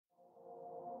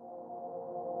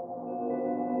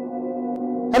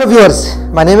Hello viewers,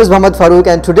 my name is Muhamamd Farooq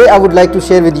and today I would like to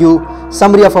share with you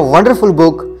summary of a wonderful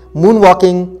book,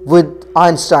 Moonwalking with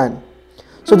Einstein.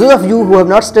 So those of you who have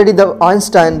not studied the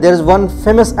Einstein, there is one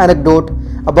famous anecdote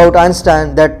about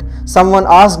Einstein that someone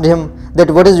asked him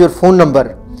that what is your phone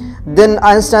number. Then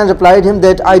Einstein replied him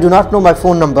that I do not know my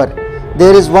phone number.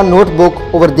 There is one notebook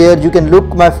over there, you can look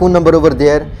my phone number over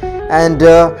there. And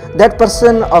that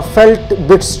person felt a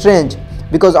bit strange,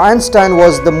 because Einstein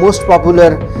was the most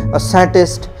popular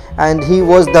scientist and he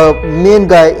was the main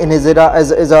guy in his era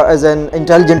as an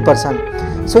intelligent person.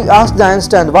 So he asked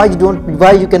Einstein why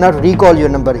you cannot recall your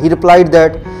number. He replied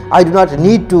that I do not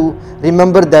need to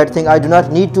remember that thing, I do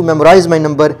not need to memorize my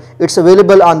number, it's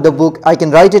available on the book, I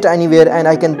can write it anywhere and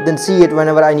I can then see it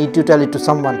whenever I need to tell it to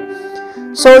someone.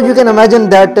 So you can imagine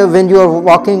that when you are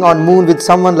walking on moon with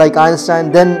someone like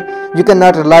Einstein, then you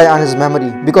cannot rely on his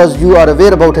memory because you are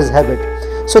aware about his habit.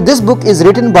 So this book is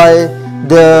written by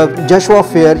the Joshua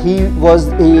Foer.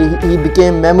 He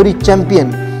became memory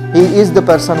champion. He is the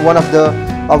person, one of the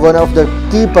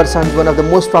key persons, one of the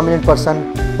most prominent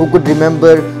person who could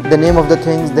remember the name of the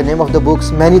things, the name of the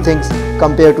books, many things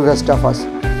compared to rest of us.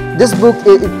 This book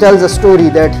it tells a story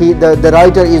that the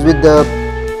writer is with the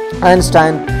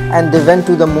Einstein and they went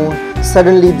to the moon.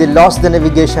 Suddenly they lost the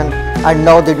navigation and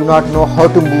now they do not know how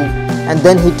to move. And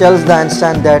then he tells the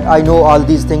Einstein that I know all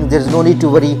these things, there is no need to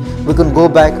worry, we can go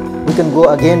back, we can go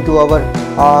again to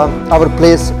our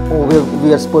place where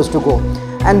we are supposed to go.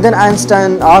 And then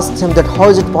Einstein asks him that how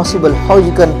is it possible, how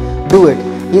you can do it.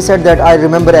 He said that I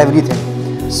remember everything.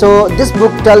 So this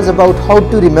book tells about how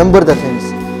to remember the things.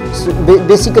 So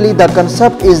basically the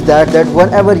concept is that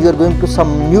whenever you are going to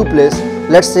some new place,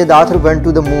 let's say the author went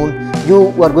to the moon,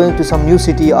 you are going to some new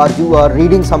city or you are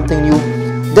reading something new,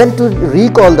 then to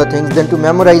recall the things, then to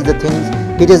memorize the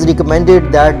things, it is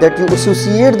recommended that you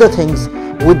associate the things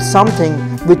with something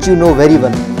which you know very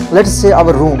well. Let's say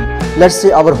our room, let's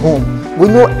say our home. We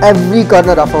know every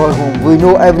corner of our home, we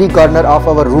know every corner of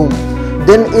our room.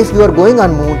 Then if you are going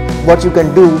on moon, what you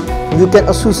can do, you can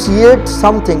associate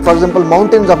something, for example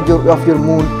mountains of your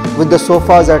moon with the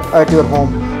sofas at your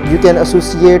home. You can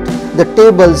associate the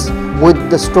tables with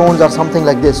the stones or something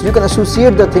like this. You can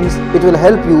associate the things, it will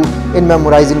help you in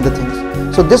memorizing the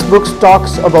things. So this book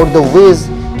talks about the ways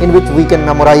in which we can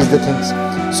memorize the things.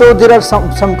 So there are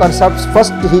some concepts.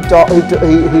 First he tells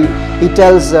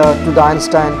to the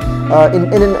Einstein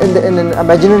in an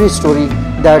imaginary story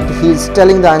that he is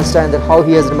telling the Einstein that how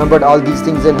he has remembered all these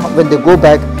things, and when they go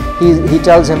back he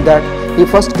tells him that he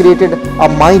first created a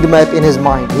mind map in his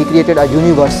mind. He created a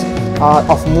universe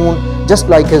of moon just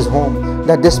like his home,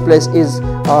 that this place is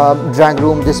drawing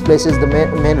room, this place is the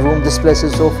main room, this place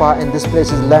is sofa, and this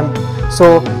place is lamp.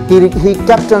 So he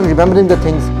kept on remembering the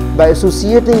things by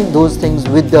associating those things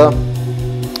with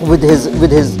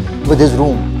his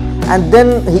room. And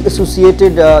then he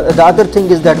associated the other thing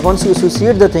is that once you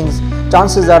associate the things,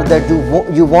 chances are that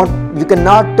you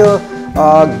cannot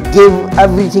give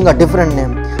everything a different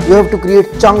name. You have to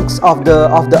create chunks of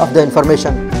the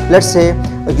information. Let's say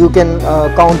you can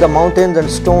count the mountains and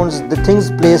stones, the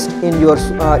things placed in your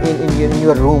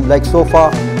room, like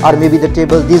sofa or maybe the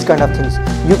table, these kind of things.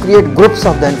 You create groups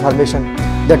of the information,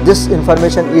 that this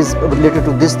information is related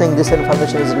to this thing, this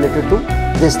information is related to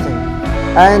this thing.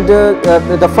 And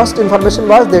the first information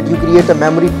was that you create a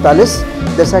memory palace.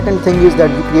 The second thing is that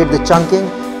you create the chunking,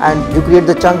 and you create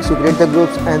the chunks, you create the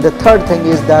groups. And the third thing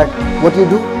is that what you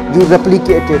do, you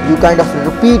replicate it, you kind of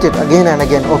repeat it again and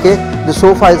again. Okay, the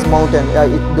sofa is mountain,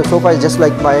 the sofa is just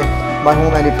like my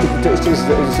home, and it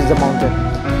is a mountain.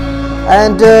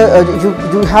 And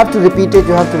you have to repeat it, 2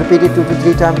 to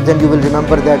 3 times, then you will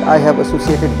remember that I have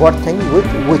associated what thing with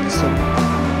which thing.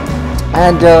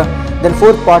 And then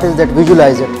fourth part is that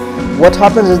visualize it. What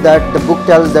happens is that the book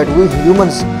tells that we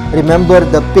humans remember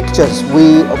the pictures.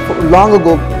 We long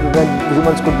ago, when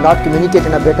humans could not communicate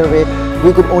in a better way,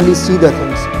 we could only see the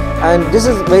things. And this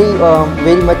is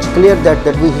very much clear that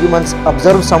we humans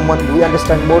observe someone, we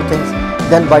understand more things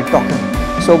than by talking.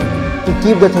 So to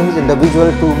keep the things in the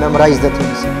visual, to memorize the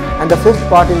things. And the fifth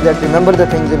part is that remember the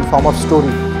things in form of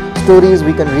story. Stories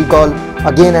we can recall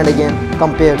again and again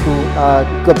compared to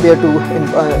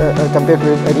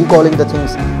recalling the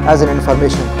things as an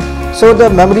information. So the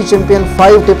memory champion,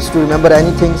 5 tips to remember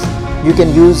anything you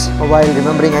can use while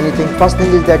remembering anything. First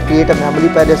thing is that create a memory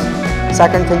palace.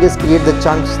 Second thing is create the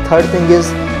chunks. Third thing is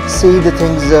see the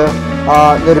things,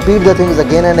 repeat the things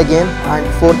again and again. And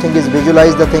fourth thing is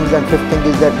visualize the things. And fifth thing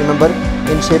is that remember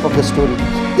in shape of the story.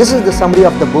 This is the summary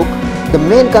of the book. The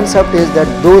main concept is that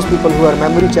those people who are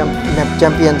memory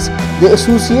champions, they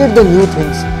associate the new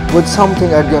things with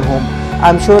something at their home,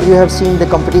 I'm sure you have seen the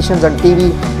competitions on TV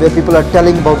where people are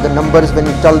telling about the numbers. When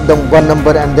you tell them one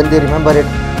number and then they remember it,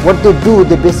 what they do,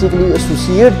 they basically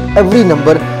associate every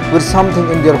number with something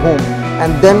in their home,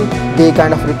 and then they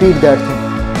kind of repeat that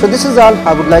thing. So this is all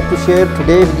I would like to share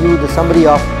today with you, the summary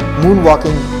of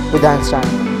Moonwalking with Einstein.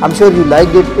 I'm sure you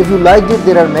liked it. If you liked it,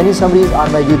 there are many summaries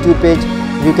on my YouTube page.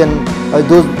 You can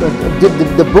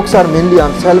the books are mainly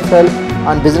on self-help,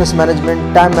 on business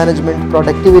management, time management,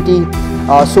 productivity,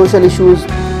 social issues.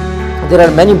 There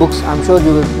are many books. I'm sure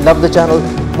you will love the channel.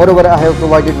 Moreover, I have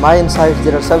provided my insights.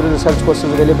 There are several research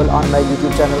courses available on my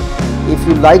YouTube channel. If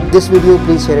you like this video,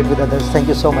 please share it with others. Thank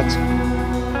you so much.